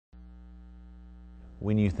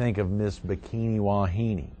when you think of Miss Bikini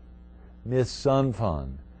Wahine, Miss Sun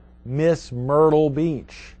Fun, Miss Myrtle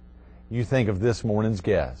Beach, you think of this morning's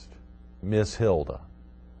guest, Miss Hilda.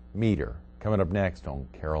 Meet her, coming up next on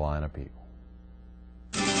Carolina People.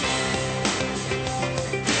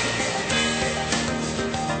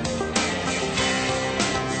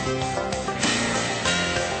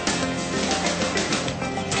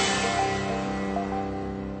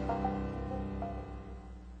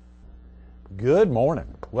 Good morning.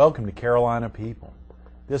 Welcome to Carolina People.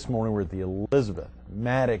 This morning we're at the Elizabeth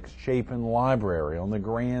Maddox Chapin Library on the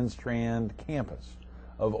Grand Strand campus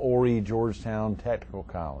of Horry Georgetown Technical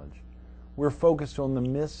College. We're focused on the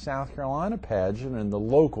Miss South Carolina pageant and the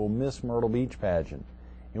local Miss Myrtle Beach pageant.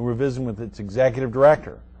 And we're visiting with its executive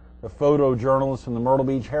director, the photojournalist from the Myrtle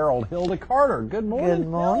Beach Herald, Hilda Carter. Good morning, Good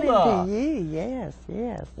morning Hilda. to you. Yes,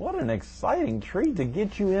 yes. What an exciting treat to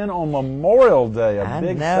get you in on Memorial Day, a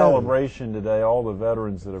big celebration today. All the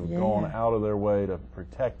veterans that have gone out of their way to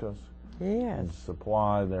protect us and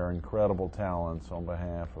supply their incredible talents on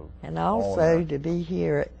behalf of and also to be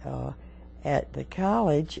here at the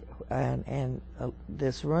college and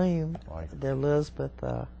this room, the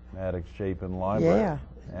Elizabeth Maddox Chapin Library. Yeah.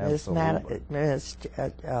 Miss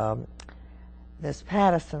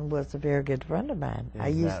Patterson was a very good friend of mine. I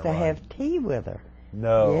used to have tea with her.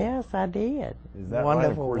 No. Yes, I did. Is that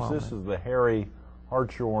Wonderful right? Of course, woman. this is the Harry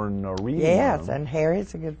Hartshorn reading Yes, room. and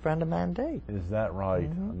Harry's a good friend of mine too. Is that right?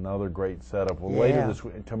 Another great setup. Well, Yeah.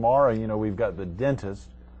 tomorrow, we've got the dentist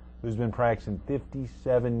who's been practicing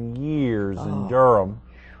 57 years in Durham,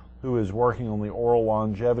 who is working on the Oral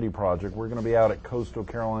Longevity Project. We're going to be out at Coastal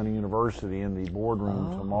Carolina University in the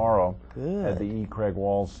boardroom tomorrow at the E. Craig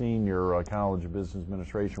Wall Senior College of Business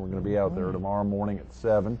Administration. We're going to be out there tomorrow morning at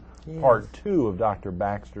 7, part 2 of Dr.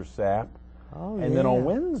 Baxter Sapp. And then on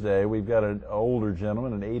Wednesday, we've got an older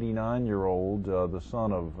gentleman, an 89-year-old,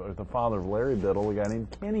 the father of Larry Biddle, a guy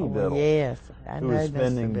named Kenny Biddle. Yes, who is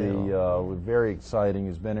spending very exciting.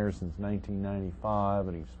 He's been here since 1995,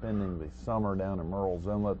 and he's spending the summer down in Myrtle's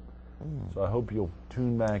Inlet. So I hope you'll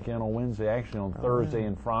tune back in on Wednesday. Actually, on Thursday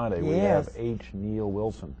and Friday, we have H. Neil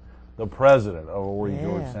Wilson, the president of Horry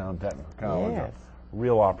Georgetown Technical College. A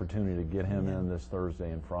real opportunity to get him in this Thursday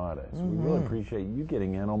and Friday. So we really appreciate you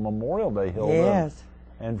getting in on Memorial Day, Hilda. Yes.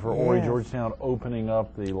 And for Horry Georgetown opening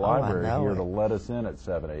up the library here to let us in at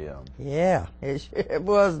 7 a.m. Yeah, it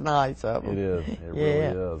was nice of them. It is. It really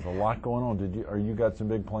is. A lot going on. You got some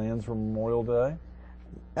big plans for Memorial Day?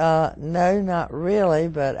 No, not really,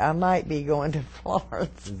 but I might be going to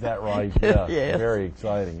Florence. Is that right? Yeah. Yes. Very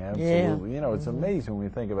exciting. Absolutely. Yeah. It's amazing when we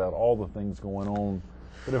think about all the things going on.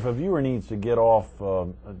 But if a viewer needs to get off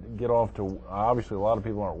to, obviously a lot of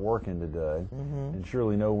people aren't working today, and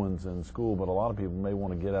surely no one's in school, but a lot of people may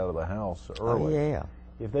want to get out of the house early.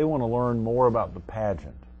 If they want to learn more about the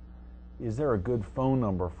pageant, is there a good phone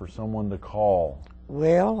number for someone to call?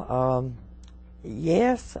 Well,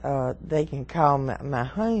 yes, they can call my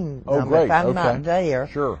home number. Great. If I'm not there,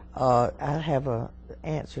 Sure. I have a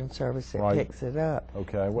answering service that picks it up.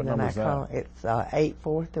 Okay, what number is that? It's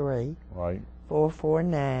 843 Right.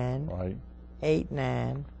 449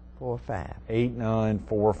 8945.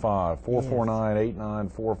 8945. 449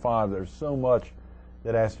 8945. There's so much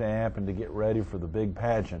that has to happen to get ready for the big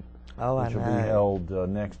pageant. Which will be held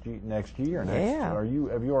next year. Have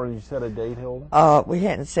you already set a date, Hilda? We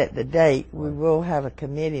hadn't set the date. We will have a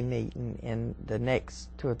committee meeting in the next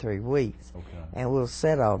 2 or 3 weeks, and we'll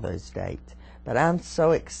set all those dates. But I'm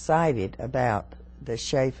so excited about the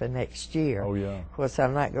show for next year. Of course,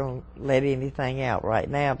 I'm not going to let anything out right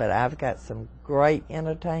now, but I've got some great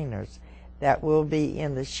entertainers that will be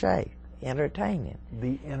in the show. Entertaining.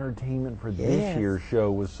 The entertainment for this year's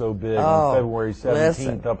show was so big on February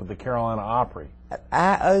 17th up at the Carolina Opry.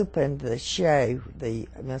 I opened the show, the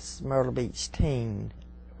Miss Myrtle Beach team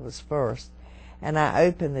was first, and I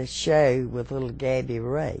opened the show with little Gabby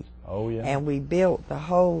Ray. And we built the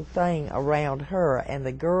whole thing around her, and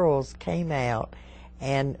the girls came out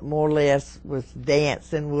and more or less was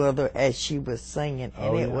dancing with her as she was singing,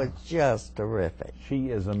 and it was just terrific. She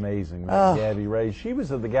is amazing, Gabby Ray. She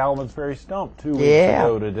was at the Galvin's Ferry Stump 2 weeks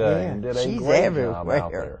ago today and did a great job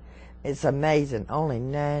out there. It's amazing. Only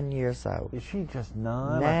 9 years old. Is she just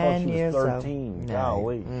 9? I thought she was 13.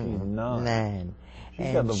 Golly, she's 9. 9.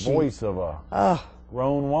 She's got the voice of a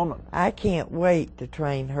grown woman. I can't wait to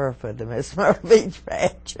train her for the Miss Myrtle Beach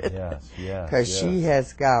pageant. Yes. Because she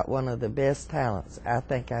has got one of the best talents I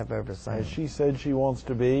think I've ever seen. Has she said she wants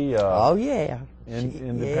to be?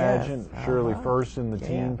 In the pageant, surely first in the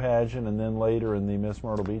teen pageant, and then later in the Miss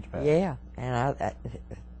Myrtle Beach pageant. And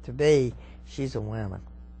she's a winner.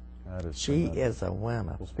 She is a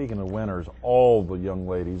winner. Well, speaking of winners, all the young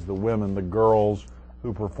ladies, the women, the girls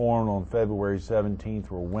who performed on February 17th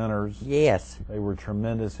were winners. Yes. They were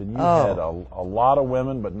tremendous, and you had a lot of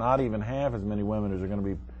women, but not even half as many women as are going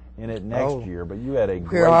to be in it next year. But you had a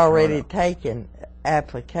great We're already turnout. taking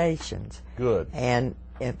applications. Good. And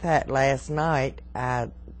in fact, last night,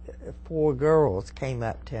 4 girls came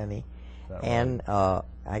up to me, and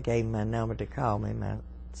I gave them my number to call me, my,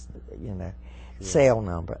 cell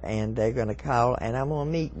number, and they're going to call, and I'm going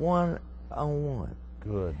to meet one-on-one.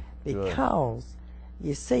 Good. Because,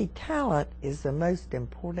 you see, talent is the most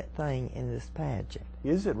important thing in this pageant.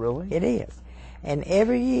 Is it really? It is. And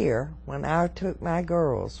every year, when I took my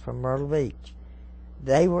girls from Myrtle Beach,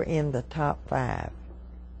 they were in the top 5.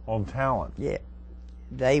 On talent? Yeah.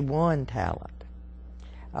 They won talent.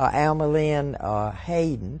 Alma Lynn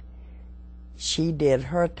Hayden, she did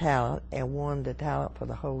her talent and won the talent for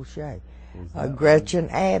the whole show. Gretchen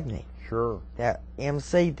Abney, sure, that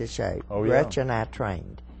emceed the show. Oh, Gretchen I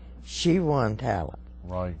trained. She won talent.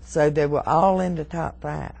 Right. So they were all in the top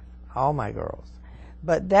 5, all my girls.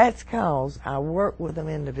 But that's because I work with them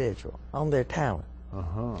individual on their talent.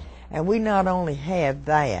 And we not only have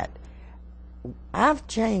that, I've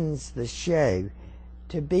changed the show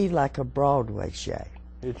to be like a Broadway show.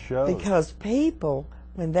 It shows. Because people,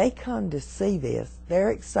 when they come to see this,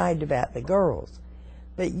 they're excited about the girls.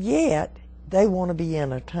 But yet, they want to be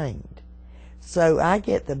entertained. So I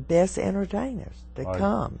get the best entertainers to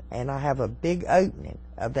come, and I have a big opening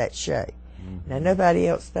of that show. Now, nobody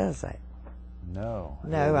else does that. No.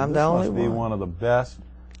 No, I'm the only one. This must be one of the best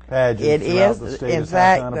pageants It throughout is. the state In of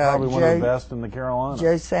fact, South Carolina, probably one of the best in the Carolinas.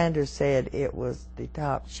 Joe Sanders said it was the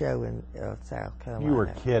top show in South Carolina. You were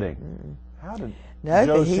kidding. How did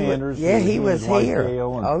Joe Sanders, he was here.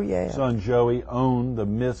 And son Joey owned the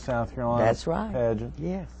Miss South Carolina That's right. pageant.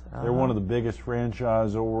 Yes. They're one of the biggest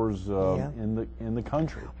franchisors in the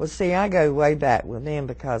country. Well, see, I go way back with them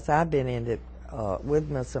because I've been in it with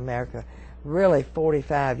Miss America really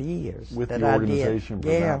 45 years. With that the I organization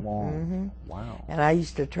did. for that long. Wow. And I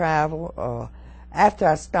used to travel. After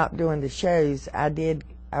I stopped doing the shows, I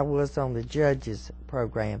was on the judges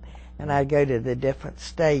program, and I'd go to the different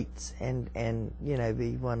states and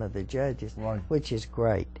be one of the judges, which is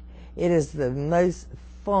great. It is the most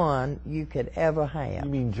fun you could ever have.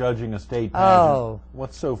 You mean judging a state pageant? Oh.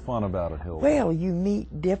 What's so fun about it, Hilda? Well, you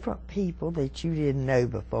meet different people that you didn't know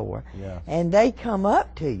before. Yes. And they come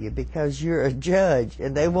up to you because you're a judge,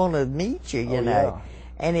 and they want to meet you, you know. Yeah.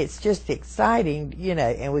 And it's just exciting,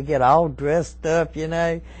 and we get all dressed up,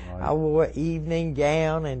 I wore an evening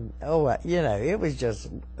gown, and, it was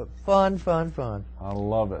just fun. I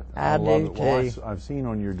love it. I love do, it. Well, too. I've seen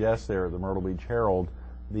on your desk there at the Myrtle Beach Herald,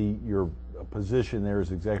 your position there as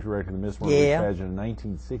executive director of the Miss Myrtle Beach pageant in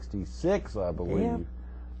 1966, I believe. Yeah.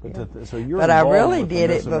 But, so you're but I involved really with the did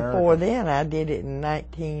Miss it before America. then. I did it in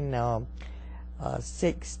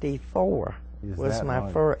 1964. Was my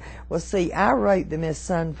right? first. Well, see, I wrote the Miss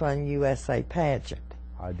Sun Fun USA pageant.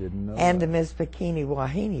 I didn't know And that. the Miss Bikini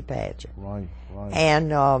Wahine pageant. Right.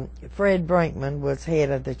 And Fred Brinkman was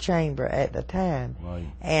head of the chamber at the time. Right.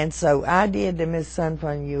 And so I did the Miss Sun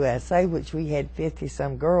Fun USA, which we had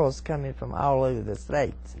 50-some girls coming from all over the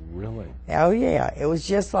states. Really? Oh, yeah. It was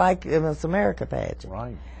just like the Miss America pageant.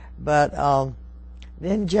 Right. But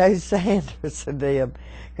then Joe Sanders and them,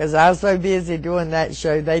 because I was so busy doing that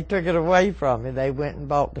show, they took it away from me. They went and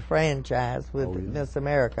bought the franchise with Miss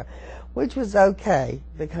America, which was okay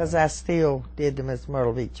because I still did the Miss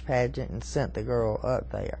Myrtle Beach pageant and sent the girl up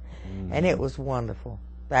there. And it was wonderful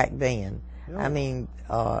back then. Yeah. I mean,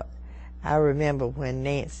 I remember when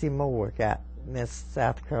Nancy Moore got Miss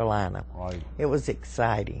South Carolina. Right. It was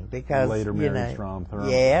exciting because, Later Mary Strom Thurman.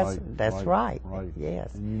 Yes, that's right.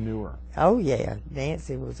 Yes. And you knew her. Oh, yeah.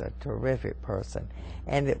 Nancy was a terrific person.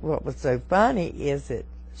 And what was so funny is that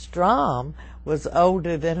Strom was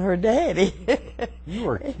older than her daddy. You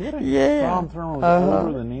were kidding. Yeah. Strom Thurman was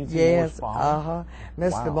older than Nancy Moore's father?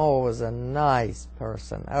 Mr. Moore was a nice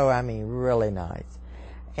person. Oh, I mean, really nice.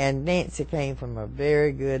 And Nancy came from a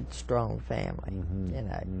very good, strong family,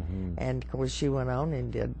 And, of course, she went on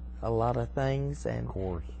and did a lot of things. And, of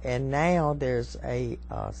course. And now there's a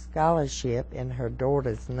scholarship in her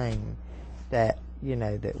daughter's name that,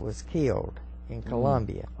 that was killed in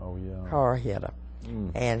Columbia. Oh, yeah. Car hit her.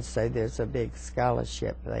 And so there's a big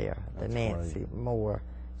scholarship there, the That's Nancy Moore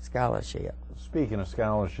Scholarship. Speaking of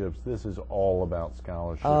scholarships, this is all about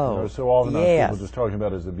scholarships. Oh, so often yes. people just talking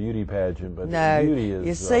about it as a beauty pageant, but No, beauty is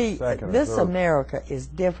you see, second or Miss third. America is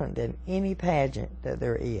different than any pageant that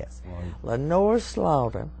there is. Right. Lenore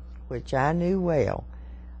Slaughter, which I knew well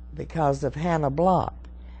because of Hannah Block,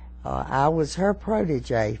 I was her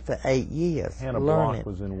protege for 8 years. Hannah learning. Block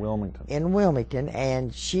was in Wilmington. In Wilmington,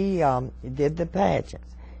 and she did the pageants.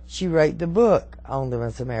 She wrote the book on the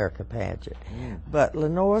Miss America pageant. But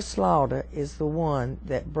Lenore Slaughter is the one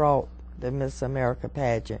that brought the Miss America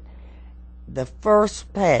pageant, the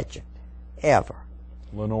first pageant ever.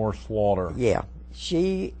 Lenore Slaughter. Yeah.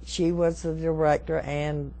 She was the director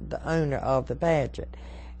and the owner of the pageant.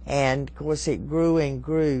 And, of course, it grew and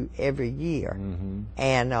grew every year.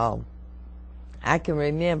 And I can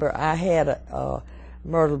remember I had a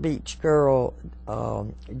Myrtle Beach girl,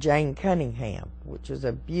 Jane Cunningham, which was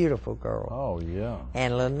a beautiful girl. Oh, yeah.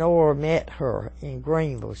 And Lenore met her in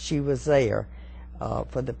Greenville. She was there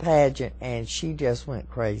for the pageant, and she just went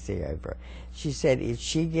crazy over it. She said if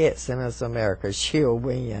she gets in Miss America, she'll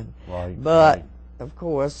win. Right. But, of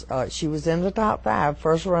course, she was in the top 5,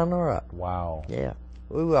 first runner-up. Wow. Yeah.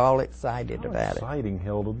 We were all excited about it. Exciting,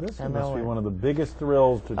 Hilda. This must be it. one of the biggest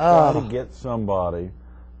thrills to try to get somebody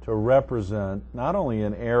to represent not only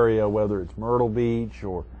an area, whether it's Myrtle Beach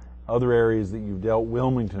or other areas that you've dealt,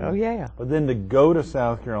 Wilmington. Oh, yeah. But then to go to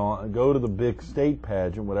South Carolina, go to the big state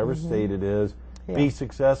pageant, whatever state it is, be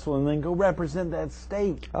successful, and then go represent that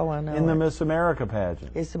state in the Miss America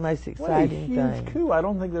pageant. It's the most exciting thing. What a huge coup. I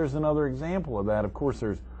don't think there's another example of that. Of course,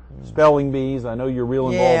 there's spelling bees. I know you're real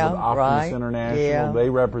involved with Optimus International. Yeah, they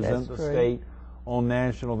represent the state on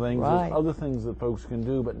national things. Right. There's other things that folks can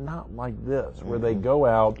do, but not like this, where they go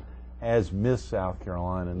out as Miss South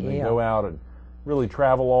Carolina, and they go out and really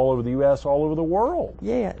travel all over the U.S., all over the world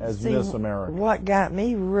as Miss America. What got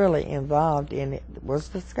me really involved in it was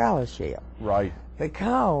the scholarship. Right.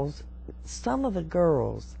 Because some of the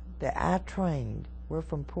girls that I trained were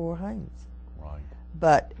from poor homes. Right.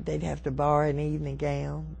 But they'd have to borrow an evening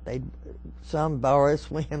gown. Some borrow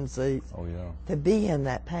swimsuits to be in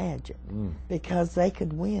that pageant because they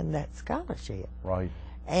could win that scholarship. Right.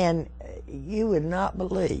 And you would not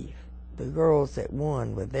believe the girls that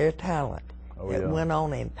won with their talent that went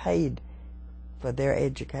on and paid for their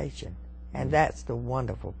education. And that's the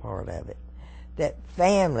wonderful part of it. That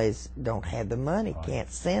families don't have the money, can't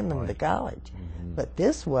send them to college. But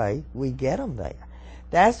this way, we get them there.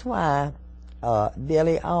 That's why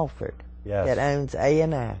Billy Alford, that owns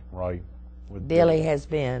A&I. Right. Billy has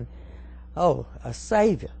been, a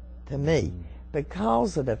savior to me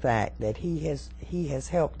because of the fact that he has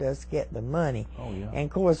helped us get the money. And, of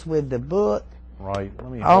course, with the book, right.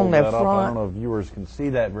 Let me on hold the that front, up. I don't know if viewers can see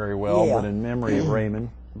that very well, but in memory of Raymond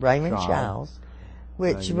Childs,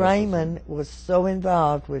 which Raymond was so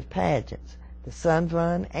involved with pageants, the Sun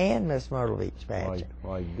Run and Miss Myrtle Beach pageant.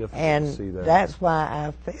 Right. Difficult and to see that. That's why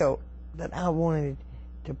I felt that I wanted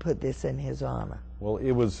to put this in his honor. Well,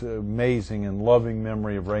 it was amazing and loving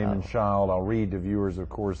memory of Raymond Child. I'll read to viewers, of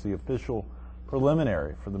course, the official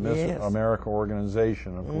preliminary for the Miss America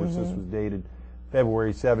organization. Of course, this was dated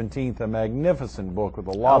February 17th, a magnificent book with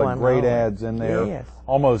a lot of great ads in there,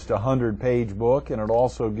 almost a 100-page book, and it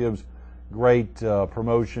also gives great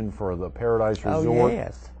promotion for the Paradise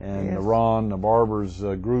Resort and Ron Barber's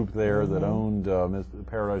group there that owned the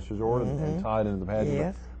Paradise Resort and tied into the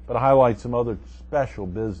pageant. But highlight some other special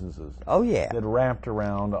businesses that wrapped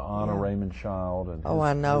around to honor Raymond Child and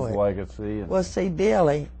his legacy. Well, see,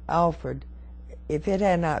 Billy Alford, if it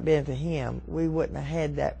had not been for him, we wouldn't have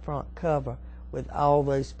had that front cover with all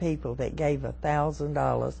those people that gave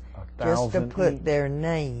 $1,000 just to put their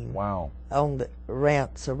name on the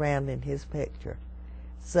ramp surrounding his picture.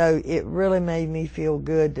 So it really made me feel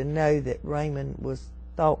good to know that Raymond was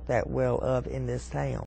thought that well of in this town.